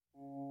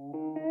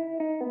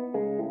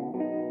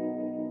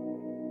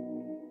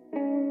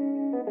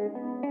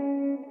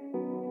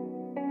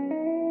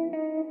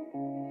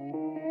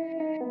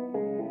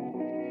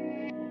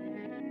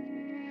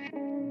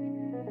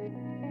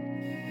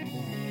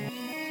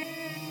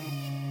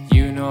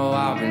know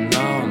I've been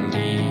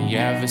lonely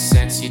ever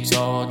since you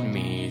told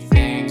me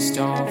things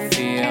don't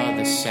feel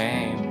the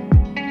same.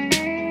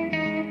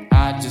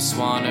 I just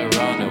wanna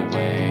run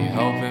away,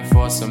 hoping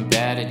for some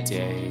better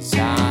days.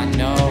 I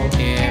know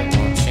it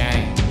won't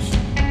change.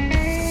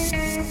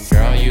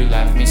 Girl, you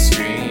left me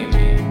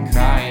screaming,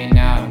 crying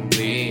out and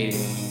bleeding.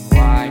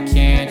 Why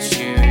can't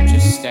you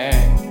just stay?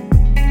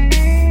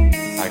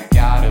 I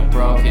got a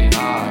broken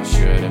heart,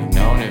 should have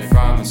known it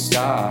from the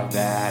start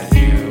that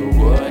you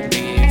would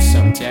leave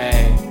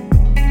someday.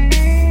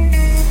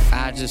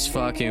 I just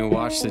fucking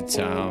watch the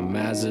time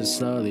as it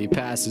slowly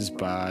passes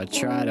by. I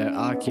try to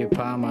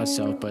occupy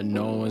myself, but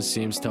no one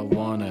seems to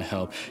wanna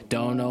help.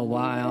 Don't know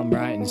why I'm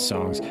writing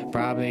songs,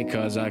 probably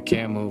cause I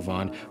can't move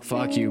on.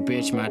 Fuck you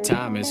bitch, my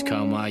time has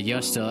come while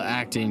you're still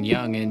acting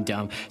young and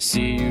dumb.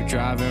 See you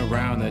driving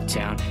around the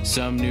town,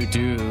 some new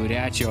dude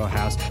at your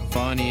house.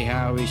 Funny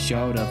how he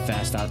showed up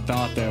fast, I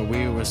thought that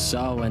we were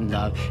so in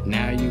love.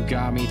 Now you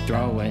got me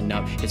throwing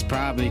up, it's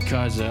probably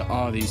cause of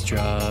all these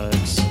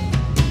drugs.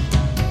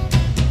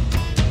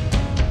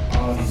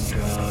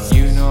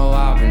 You know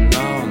I've been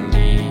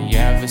lonely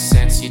ever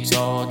since you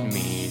told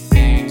me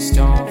things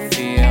don't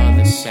feel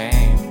the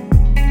same.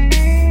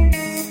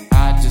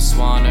 I just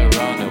wanna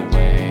run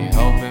away,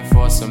 hoping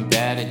for some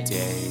better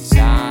days.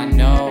 I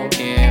know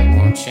it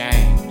won't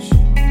change.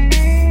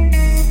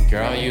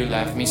 Girl, you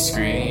left me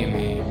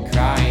screaming,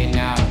 crying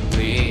out and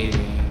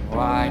bleeding.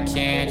 Why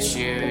can't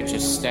you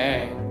just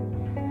stay?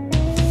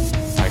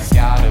 I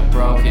got a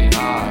broken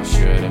heart,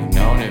 should have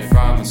known it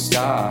from the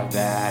start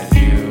that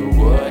you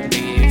would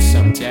leave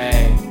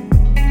someday.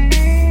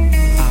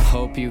 I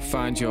hope you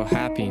find your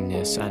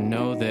happiness. I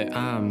know that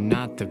I'm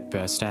not the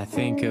best. I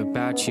think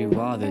about you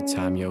all the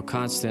time. You're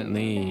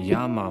constantly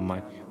on my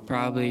mind.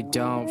 Probably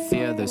don't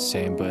feel the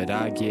same, but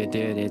I get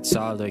it, it's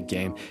all a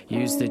game.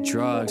 Use the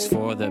drugs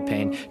for the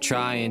pain,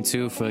 trying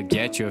to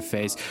forget your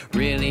face.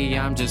 Really,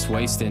 I'm just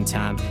wasting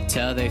time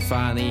till they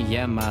finally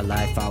end my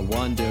life. I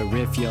wonder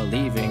if you'll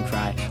even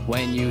cry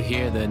when you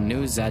hear the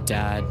news I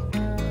died.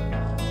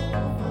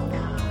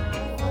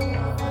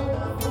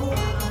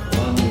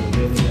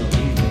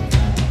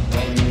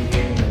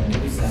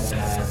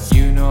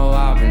 You know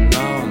I've been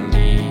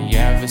lonely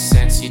ever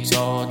since you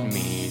told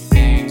me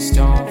things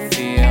don't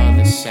feel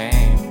the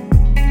same.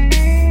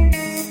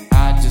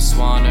 I just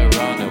wanna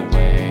run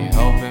away,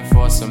 hoping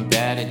for some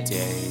better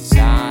days.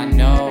 I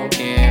know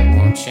it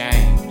won't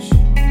change.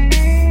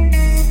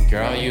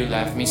 Girl, you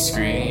left me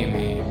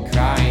screaming,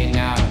 crying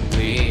out and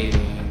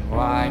bleeding.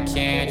 Why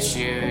can't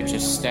you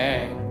just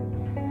stay?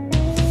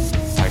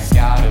 I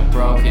got a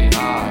broken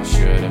heart,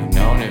 should have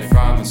known it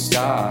from the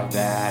start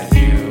that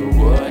you